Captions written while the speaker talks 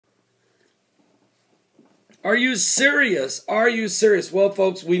Are you serious? Are you serious? Well,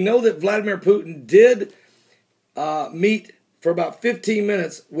 folks, we know that Vladimir Putin did meet for about 15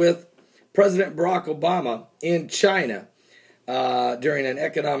 minutes with President Barack Obama in China during an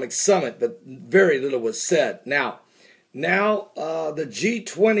economic summit, but very little was said. Now the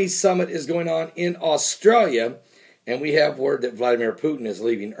G-20 summit is going on in Australia, and we have word that Vladimir Putin is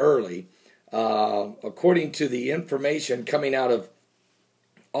leaving early. According to the information coming out of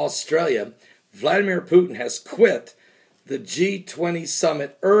Australia, Vladimir Putin has quit the G-20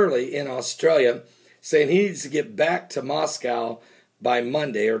 summit early in Australia, saying he needs to get back to Moscow by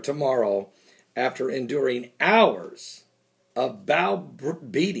Monday or tomorrow after enduring hours of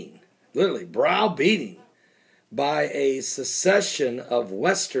browbeating by a succession of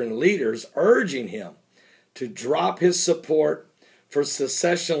Western leaders urging him to drop his support for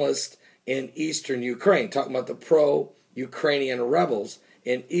secessionists in eastern Ukraine, talking about the pro-Ukrainian rebels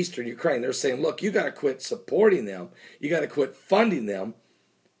in eastern Ukraine. They're saying, look, you got to quit supporting them. You got to quit funding them.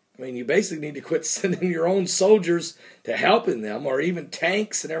 I mean, you basically need to quit sending your own soldiers to helping them, or even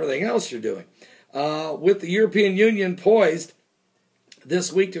tanks and everything else you're doing. With the European Union poised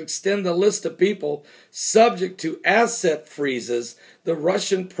this week to extend the list of people subject to asset freezes, the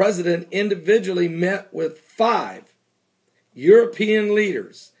Russian president individually met with 5 European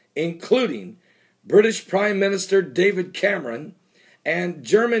leaders, including British Prime Minister David Cameron and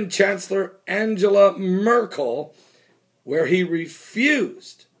German Chancellor Angela Merkel, where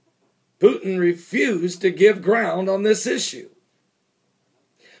Putin refused to give ground on this issue.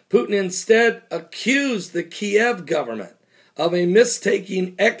 Putin instead accused the Kiev government of a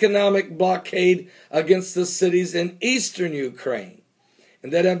mistaken economic blockade against the cities in eastern Ukraine,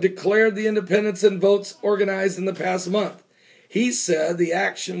 and that have declared the independence and votes organized in the past month. He said the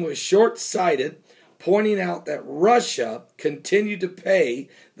action was short-sighted, pointing out that Russia continued to pay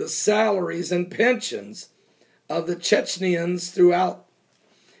the salaries and pensions of the Chechens throughout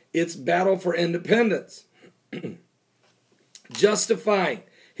its battle for independence. Justifying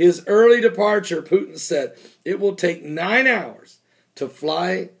his early departure, Putin said, it will take 9 hours to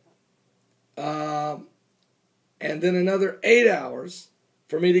fly and then another 8 hours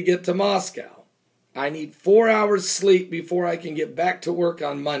for me to get to Moscow. I need 4 hours sleep before I can get back to work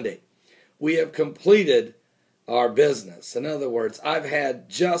on Monday. We have completed our business. In other words, I've had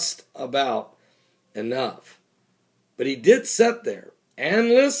just about enough. But he did sit there and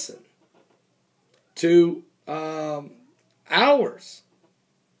listen to hours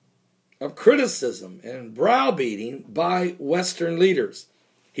of criticism and browbeating by Western leaders.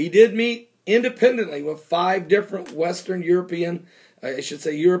 He did meet independently with 5 different European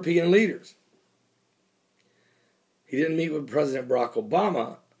leaders. He didn't meet with President Barack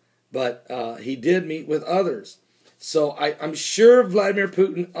Obama, but he did meet with others. So I'm sure Vladimir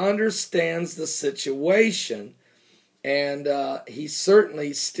Putin understands the situation, and he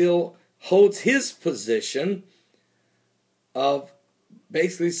certainly still holds his position of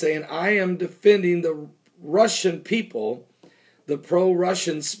basically saying, I am defending the Russian people, the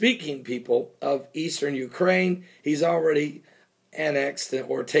pro-Russian speaking people of eastern Ukraine. He's already annexed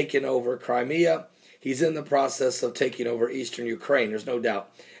or taken over Crimea. He's in the process of taking over eastern Ukraine, there's no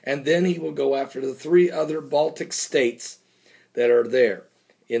doubt. And then he will go after the 3 other Baltic states that are there.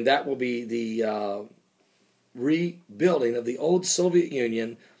 And that will be the rebuilding of the old Soviet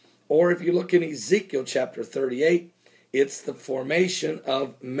Union. Or if you look in Ezekiel chapter 38, it's the formation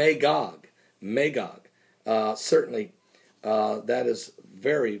of Magog. Certainly, that is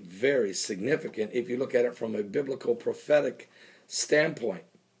very, very significant if you look at it from a biblical prophetic standpoint.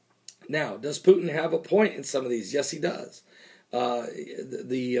 Now, does Putin have a point in some of these? Yes, he does.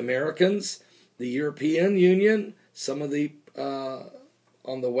 The Americans, the European Union, some of the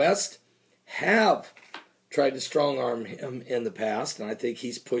on the West have tried to strong-arm him in the past, and I think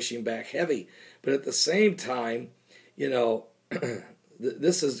he's pushing back heavy. But at the same time,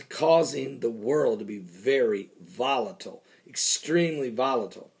 this is causing the world to be very volatile, extremely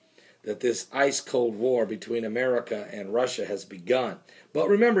volatile, that this ice-cold war between America and Russia has begun. But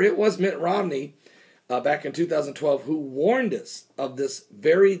remember, it was Mitt Romney back in 2012 who warned us of this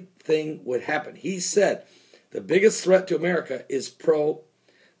very thing would happen. He said the biggest threat to America is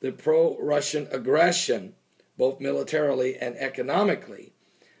the pro-Russian aggression, both militarily and economically,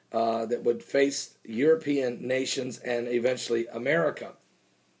 that would face European nations and eventually America.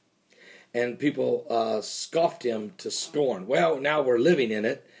 And people scoffed him to scorn. Well, now we're living in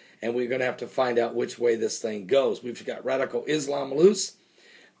it, and we're going to have to find out which way this thing goes. We've got radical Islam loose.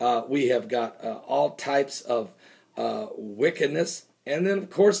 We have got all types of wickedness. And then, of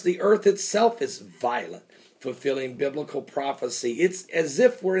course, the earth itself is violent, fulfilling biblical prophecy. It's as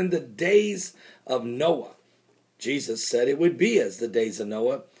if we're in the days of Noah. Jesus said it would be as the days of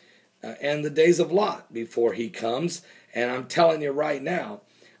Noah and the days of Lot before he comes. And I'm telling you right now,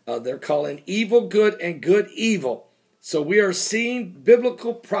 they're calling evil good and good evil. So we are seeing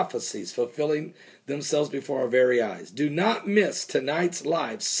biblical prophecies fulfilling themselves before our very eyes. Do not miss tonight's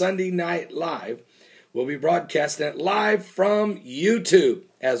live, Sunday Night Live. We'll be broadcasting it live from YouTube,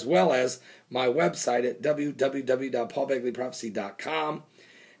 as well as my website at www.paulbegleyprophecy.com,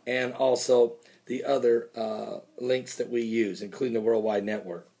 and also the other links that we use, including the Worldwide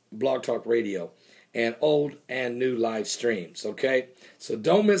Network, Blog Talk Radio, and old and new live streams, okay? So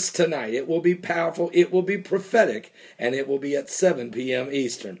don't miss tonight. It will be powerful, it will be prophetic, and it will be at 7 p.m.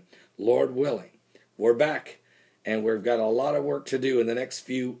 Eastern, Lord willing. We're back, and we've got a lot of work to do in the next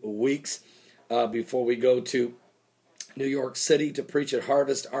few weeks before we go to New York City to preach at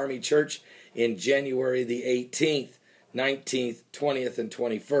Harvest Army Church in January the 18th, 19th, 20th, and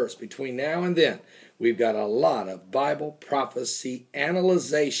 21st. Between now and then, we've got a lot of Bible prophecy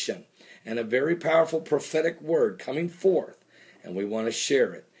analyzation and a very powerful prophetic word coming forth, and we want to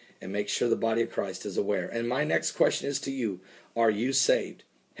share it and make sure the body of Christ is aware. And my next question is to you, are you saved?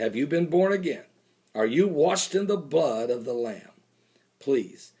 Have you been born again? Are you washed in the blood of the Lamb?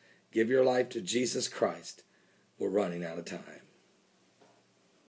 Please give your life to Jesus Christ. We're running out of time.